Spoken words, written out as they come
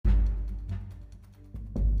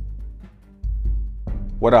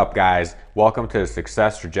What up, guys? Welcome to the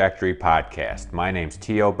Success Trajectory Podcast. My name's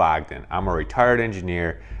T.O. Bogdan. I'm a retired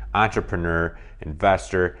engineer, entrepreneur,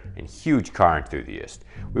 investor, and huge car enthusiast.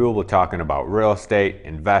 We will be talking about real estate,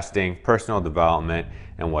 investing, personal development,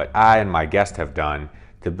 and what I and my guests have done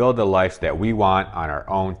to build the life that we want on our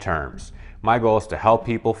own terms. My goal is to help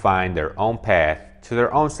people find their own path to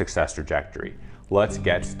their own success trajectory. Let's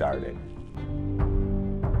get started.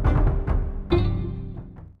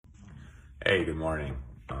 Hey, good morning.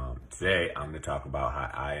 Today I'm going to talk about how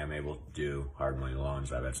I am able to do hard money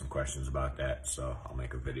loans. I've had some questions about that, so I'll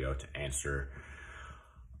make a video to answer.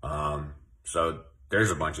 So there's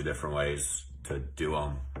a bunch of different ways to do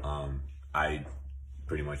them. I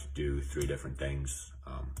pretty much do three different things.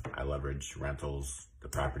 I leverage rentals, the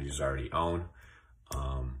properties I already own.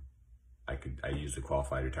 I use the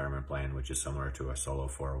qualified retirement plan, which is similar to a solo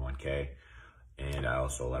 401k, and I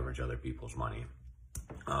also leverage other people's money.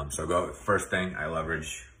 First thing, I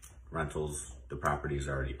leverage rentals, the properties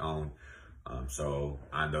I already own. So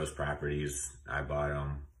on those properties, I bought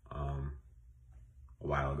them a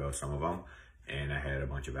while ago, some of them, and I had a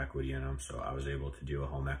bunch of equity in them. So I was able to do a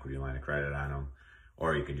home equity line of credit on them,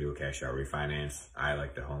 or you can do a cash out refinance. I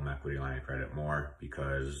like the home equity line of credit more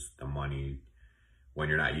because the money, when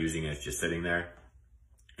you're not using it, it's just sitting there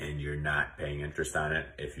and you're not paying interest on it.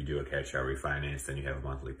 If you do a cash out refinance, then you have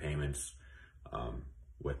monthly payments.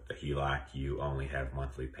 With the HELOC, you only have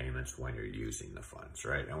monthly payments when you're using the funds,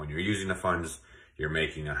 right? And when you're using the funds, you're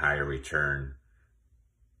making a higher return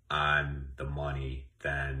on the money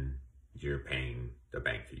than you're paying the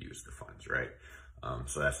bank to use the funds, right?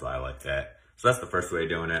 So that's why I like that. So that's the first way of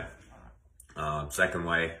doing it. Second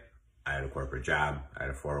way, I had a corporate job. I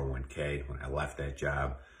had a 401k. When I left that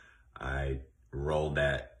job, I rolled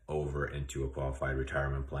that over into a qualified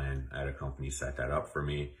retirement plan. I had a company set that up for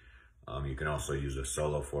me. You can also use a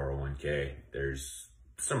solo 401k. There's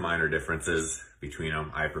some minor differences between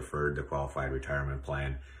them. I preferred the qualified retirement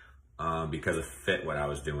plan because it fit what I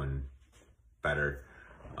was doing better.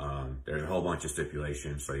 There's a whole bunch of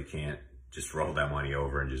stipulations, so you can't just roll that money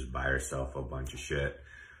over and just buy yourself a bunch of shit.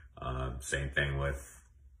 Same thing with,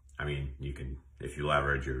 you can, if you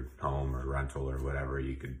leverage your home or rental or whatever,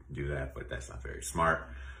 you could do that, but that's not very smart.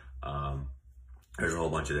 There's a whole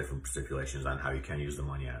bunch of different stipulations on how you can use the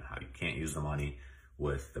money and how you can't use the money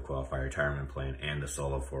with the qualified retirement plan and the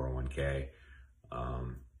solo 401k.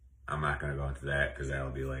 I'm not going to go into that because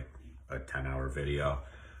that'll be like a 10-hour video.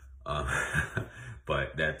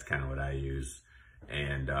 But that's kind of what I use.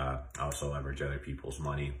 And also leverage other people's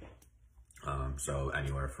money. So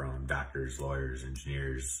anywhere from doctors, lawyers,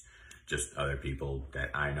 engineers, just other people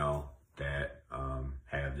that I know that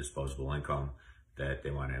have disposable income that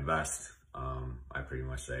they want to invest. I pretty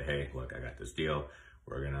much say, hey, look, I got this deal.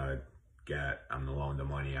 I'm gonna loan the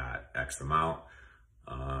money at X amount.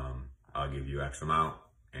 I'll give you X amount,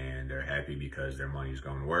 and they're happy because their money's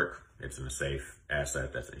going to work. It's in a safe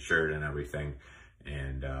asset that's insured and everything.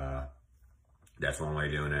 And that's one way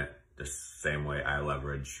of doing it. The same way I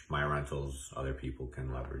leverage my rentals, other people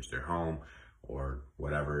can leverage their home or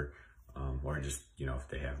whatever, or just, if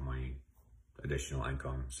they have money, additional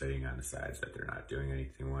income sitting on the sides that they're not doing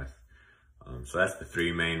anything with. So that's the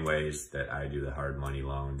three main ways that I do the hard money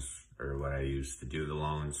loans, or what I use to do the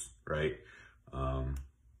loans, right?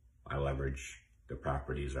 I leverage the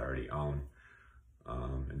properties I already own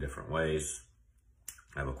in different ways.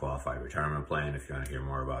 I have a qualified retirement plan if you want to hear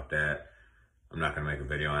more about that. I'm not going to make a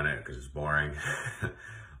video on it because it's boring,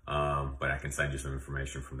 but I can send you some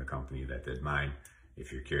information from the company that did mine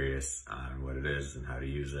if you're curious on what it is and how to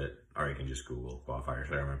use it, or you can just Google qualified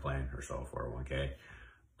retirement plan or solo 401k.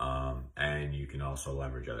 And you can also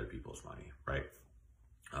leverage other people's money, right?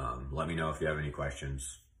 Let me know if you have any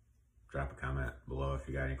questions. Drop a comment below if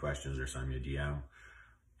you got any questions, or send me a DM.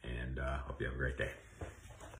 And hope you have a great day.